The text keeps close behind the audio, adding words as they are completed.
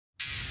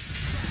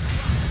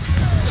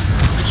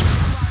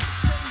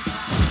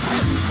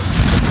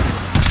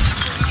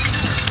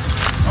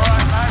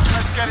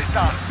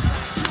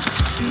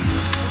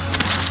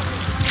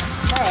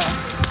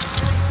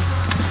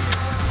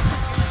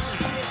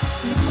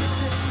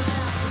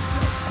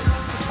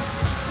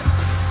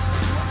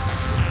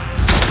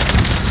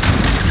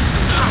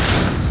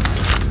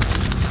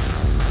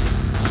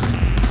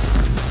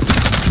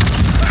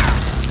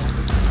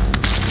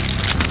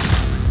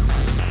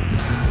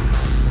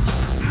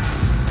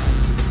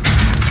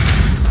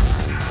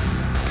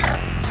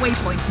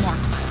Waypoint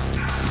marked.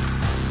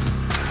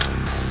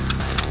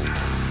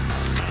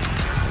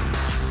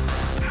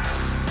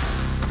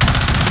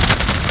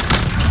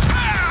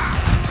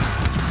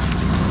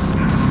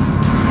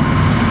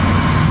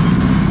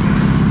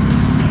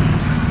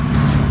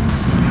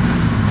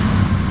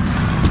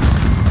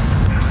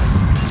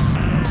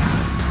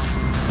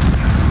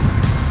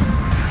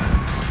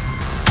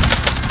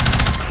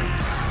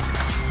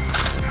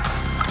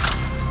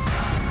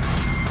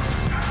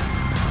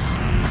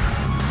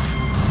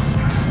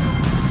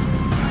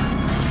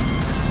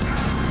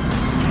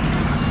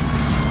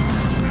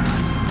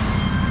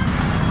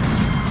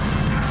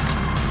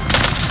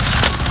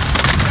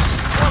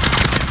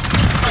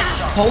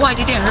 Oh, I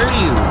didn't hurt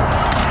you.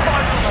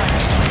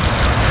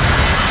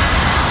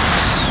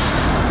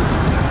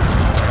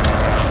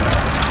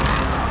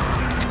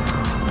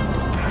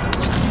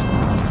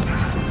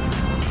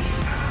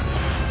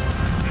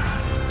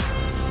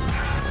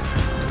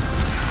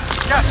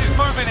 Gas is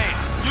moving in.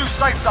 New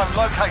safe zone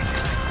located.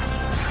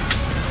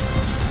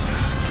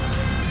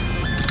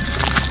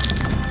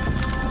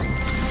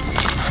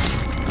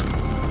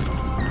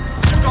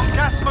 You've got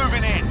gas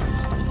moving in.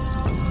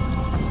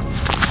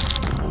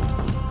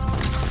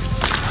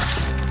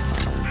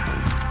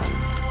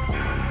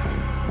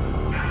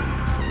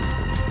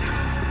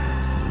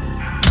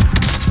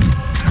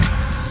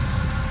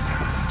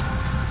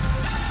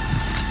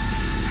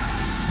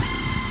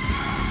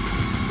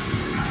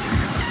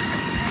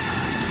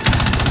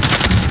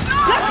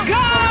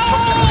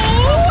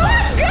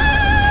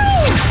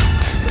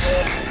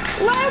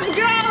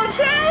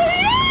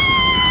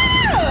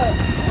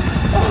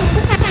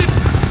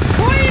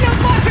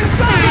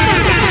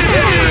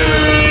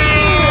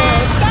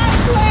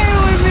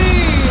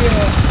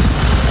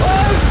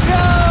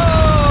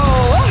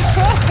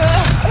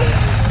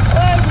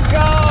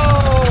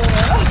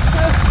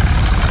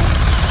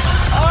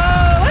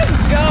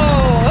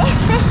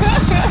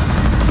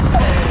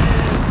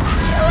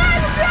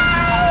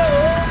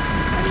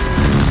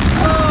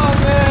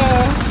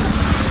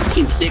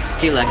 Six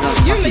kill, I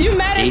got you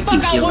mad as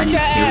fuck, I whooped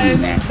your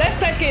ass. That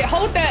second,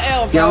 hold that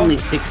L, bro. You're only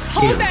 6 kills.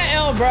 Hold that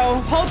L, bro.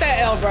 Hold that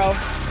L, bro.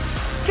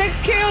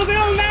 6 kills, it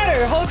don't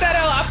matter. Hold that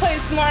L. I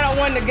played smart, I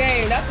won the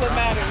game. That's what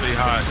matters. Be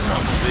hard,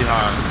 be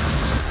hard.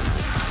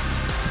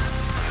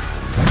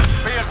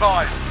 Be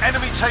advised,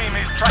 enemy team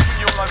is tracking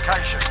your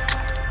location.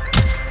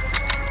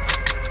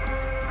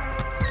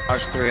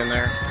 There's 3 in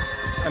there.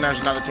 And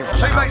there's another team from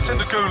Teammates in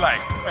the gulag.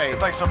 Wait. If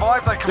they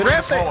survive, they can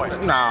redeploy.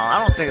 No, I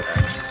don't think...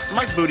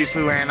 Mike Booty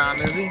Foo ran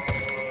on, is he?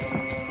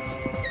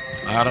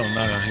 I don't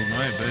know, he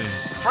might be.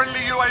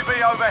 Friendly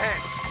UAV overhead.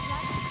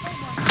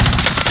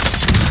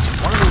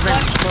 One of those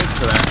things is close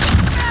to that.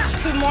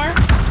 2 more.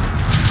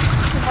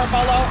 2 more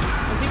Bolo.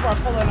 And people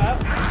are pulling up.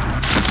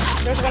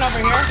 There's one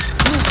over here.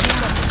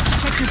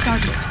 Check your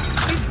targets.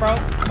 He's broke.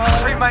 Bolo.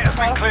 Teammate has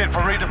been cleared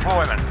for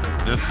redeployment.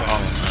 This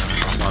falling, man.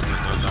 I'm about to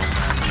go down.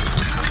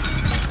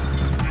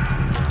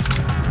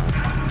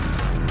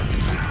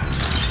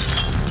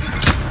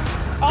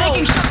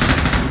 Taking shots.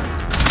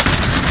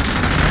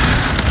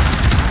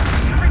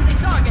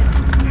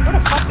 Where the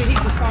fuck did he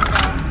just come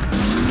from?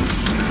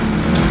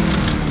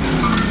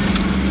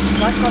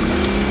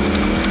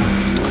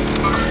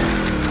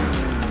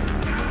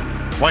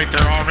 Wait,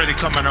 they're already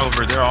coming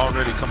over. They're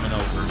already coming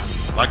over.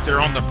 Like they're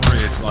on the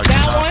bridge. Like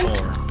That one?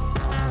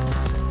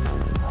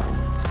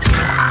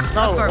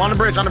 No, on the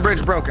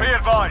bridge, broken. Be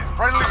advised,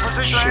 friendly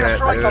precision Shit,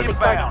 airstrike dude.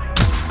 inbound.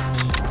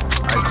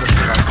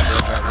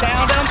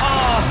 Down them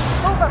all.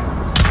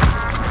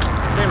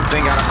 Damn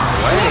thing out of my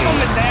 2 way. of them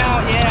is down,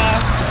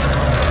 yeah.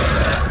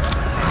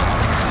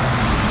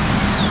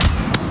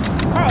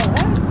 Bro,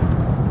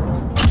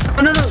 what?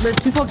 Oh, no, there's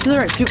people to the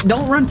right.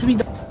 Don't run to me.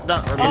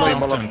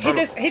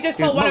 He just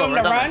told one of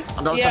them to run.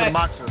 I'm done the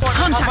boxes.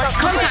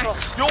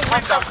 Contact. Your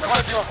window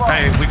close to your phone.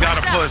 Hey, we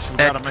gotta push. We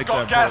gotta make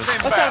Got that gas push.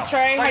 inbound. What's up,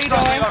 Trey? How you Safe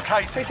zone doing?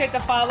 relocated. Appreciate the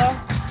follow.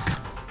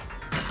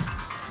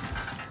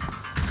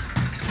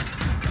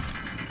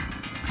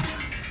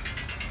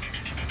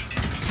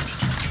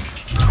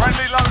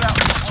 Friendly loadout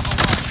on the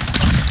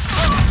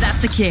way.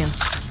 That's a kill.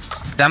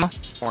 Demo?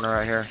 Corner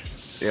right here.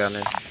 Yeah, I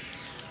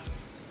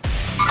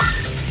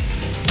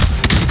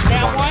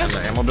Down In one. the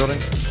ammo building.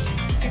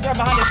 He's right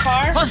behind his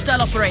car.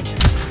 Hostile operator.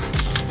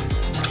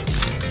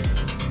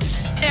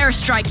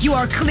 Airstrike, you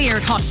are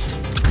cleared hot.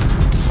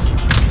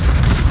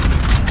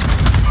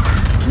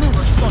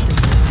 Mover spotted.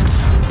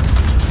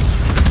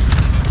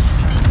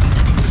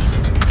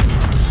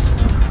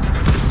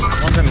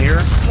 One's in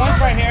here. One's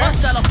right here.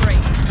 Hostile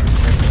operator.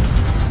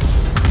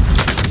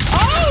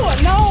 Oh,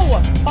 no!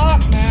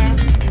 Fuck, man.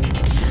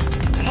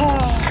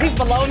 He's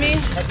below me. Be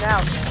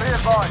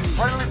advised,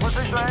 friendly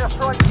precision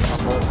airstrike.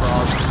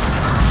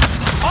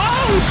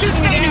 Oh, he's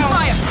shooting me Gaining down.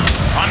 fire.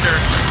 Under.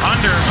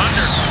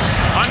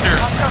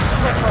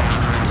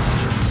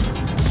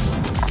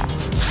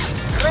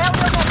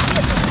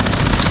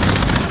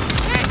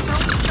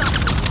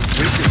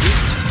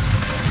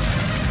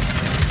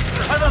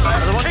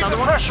 Keep the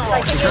pressure on.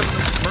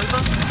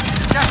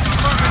 Gas is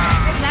moving in.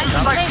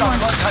 Safe zone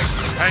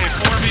located. Hey,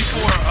 4v4.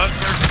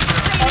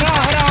 Hold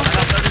on. I got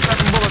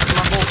 37 bullets in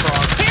my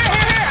bullfrog. Here.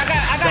 I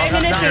got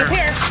ammunitions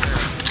here.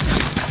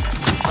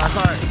 That's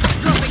alright.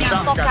 Dropping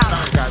ammo.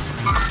 Guys.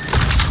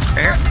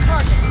 Here.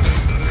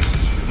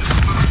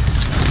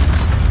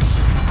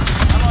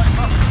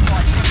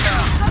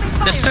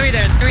 There's three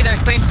there,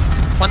 clean.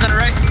 One's on the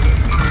right.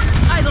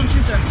 Eyes on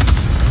shooter.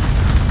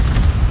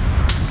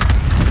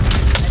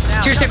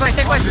 Cheers, safe way.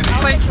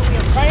 Right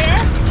here.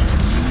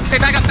 Hey,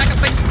 back up,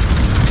 please.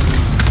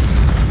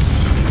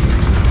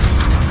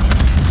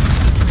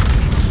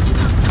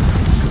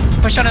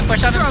 Push on him.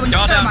 Throwing They're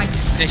all down. thermite.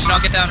 They should all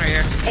get down right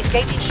here.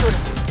 Engaging shooter.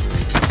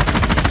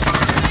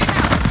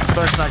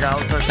 First I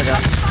got.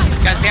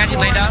 Guys, behind you,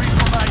 lay down.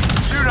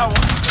 You know what?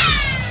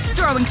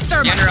 Throwing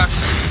thermite. Behind the rock.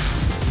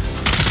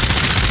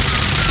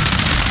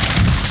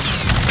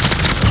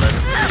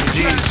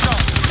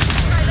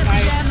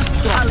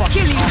 I'll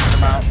kill you.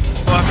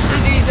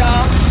 GG's,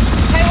 y'all.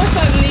 Hey, what's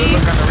up,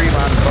 Nee?